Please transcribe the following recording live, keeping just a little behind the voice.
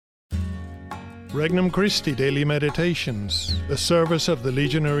Regnum Christi Daily Meditations, the service of the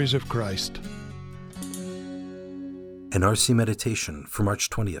Legionaries of Christ. An RC Meditation for March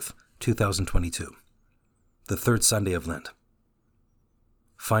 20th, 2022. The third Sunday of Lent.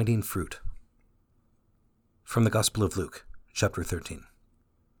 Finding Fruit. From the Gospel of Luke, chapter 13.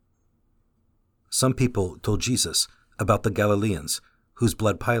 Some people told Jesus about the Galileans whose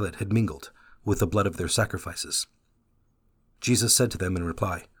blood Pilate had mingled with the blood of their sacrifices. Jesus said to them in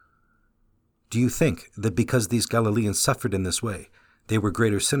reply, "Do you think that because these Galileans suffered in this way, they were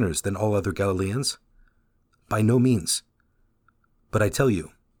greater sinners than all other Galileans? By no means. But I tell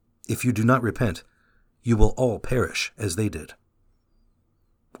you, if you do not repent, you will all perish as they did.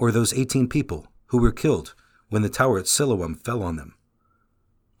 Or those 18 people who were killed when the tower at Siloam fell on them.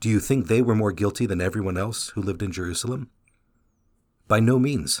 Do you think they were more guilty than everyone else who lived in Jerusalem? By no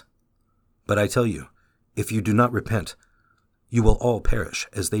means. But I tell you, if you do not repent, you will all perish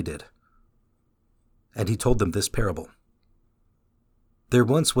as they did." And he told them this parable. There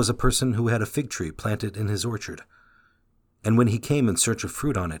once was a person who had a fig tree planted in his orchard. And when he came in search of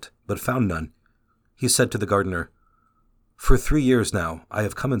fruit on it, but found none, he said to the gardener, "For 3 years now I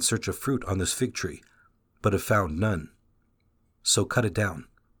have come in search of fruit on this fig tree, but have found none. So cut it down.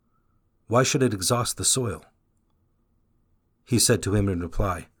 Why should it exhaust the soil?" He said to him in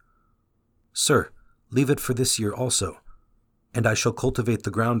reply, "Sir, leave it for this year also, and I shall cultivate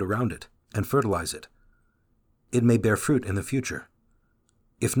the ground around it and fertilize it. It may bear fruit in the future.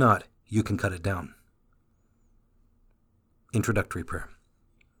 If not, you can cut it down." Introductory Prayer.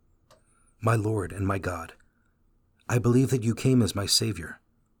 My Lord and my God, I believe that you came as my Savior.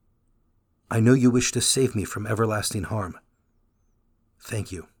 I know you wish to save me from everlasting harm.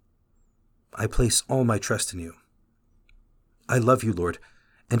 Thank you. I place all my trust in you. I love you, Lord,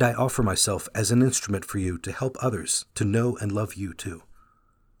 and I offer myself as an instrument for you to help others to know and love you too.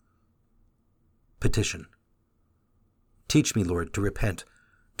 Petition. Teach me, Lord, to repent,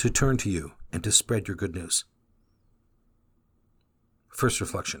 to turn to you, and to spread your good news. First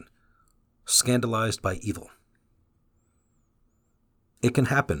reflection. Scandalized by evil. It can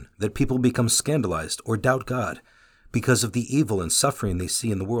happen that people become scandalized or doubt God because of the evil and suffering they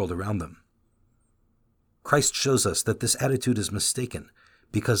see in the world around them. Christ shows us that this attitude is mistaken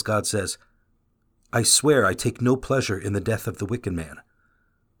because God says, "I swear I take no pleasure in the death of the wicked man,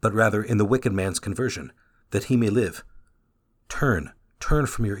 but rather in the wicked man's conversion, that he may live. Turn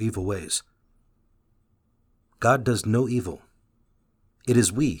from your evil ways." God does no evil. It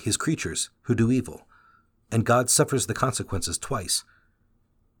is we, his creatures, who do evil, and God suffers the consequences twice.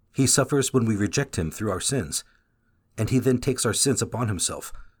 He suffers when we reject him through our sins, and he then takes our sins upon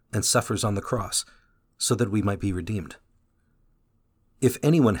himself and suffers on the cross so that we might be redeemed. If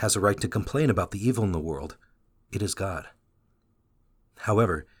anyone has a right to complain about the evil in the world, it is God.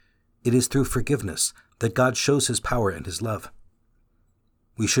 However, it is through forgiveness that God shows his power and his love.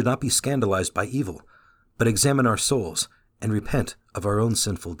 We should not be scandalized by evil, but examine our souls and repent of our own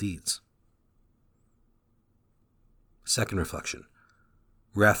sinful deeds. Second reflection.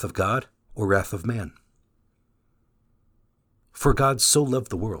 Wrath of God or wrath of man? For God so loved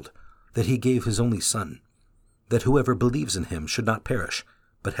the world that he gave his only Son, that whoever believes in him should not perish,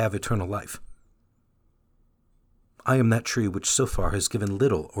 but have eternal life. I am that tree which so far has given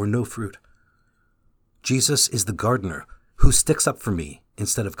little or no fruit. Jesus is the gardener who sticks up for me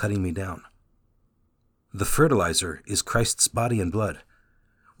instead of cutting me down. The fertilizer is Christ's body and blood,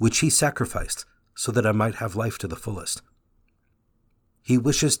 which he sacrificed so that I might have life to the fullest. He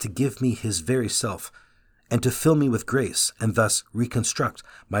wishes to give me his very self and to fill me with grace and thus reconstruct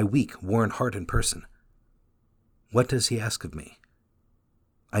my weak, worn heart and person. What does he ask of me?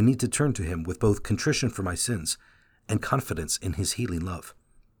 I need to turn to him with both contrition for my sins and confidence in his healing love.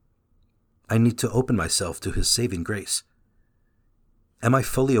 I need to open myself to his saving grace. Am I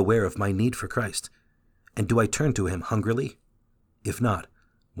fully aware of my need for Christ? And do I turn to him hungrily? If not,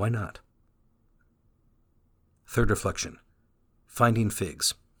 why not? Third reflection. Finding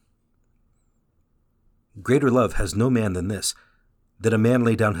figs. Greater love has no man than this, that a man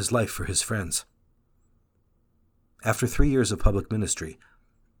lay down his life for his friends. After 3 years of public ministry,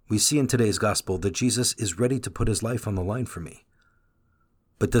 we see in today's gospel that Jesus is ready to put his life on the line for me.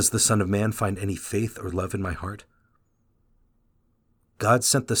 But does the Son of Man find any faith or love in my heart? God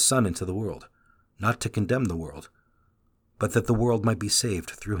sent the Son into the world, not to condemn the world, but that the world might be saved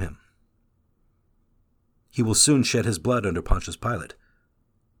through him. He will soon shed his blood under Pontius Pilate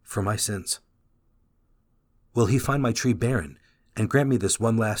for my sins. Will he find my tree barren and grant me this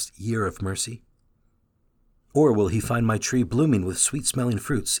one last year of mercy? Or will he find my tree blooming with sweet-smelling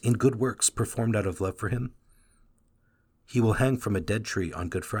fruits in good works performed out of love for him? He will hang from a dead tree on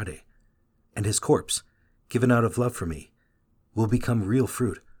Good Friday, and his corpse, given out of love for me, will become real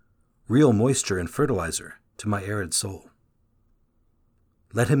fruit, real moisture and fertilizer to my arid soul.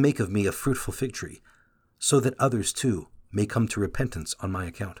 Let him make of me a fruitful fig tree, so that others too may come to repentance on my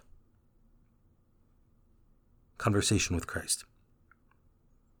account. Conversation with Christ.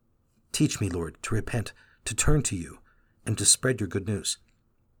 Teach me, Lord, to repent, to turn to you, and to spread your good news.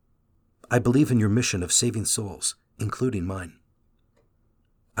 I believe in your mission of saving souls, including mine.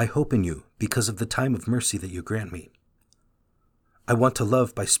 I hope in you because of the time of mercy that you grant me. I want to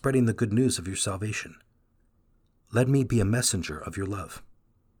love by spreading the good news of your salvation. Let me be a messenger of your love.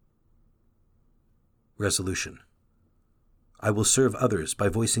 Resolution. I will serve others by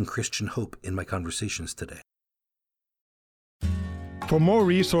voicing Christian hope in my conversations today. For more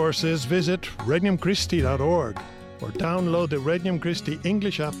resources, visit regnumchristi.org or download the Regnum Christi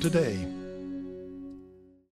English app today.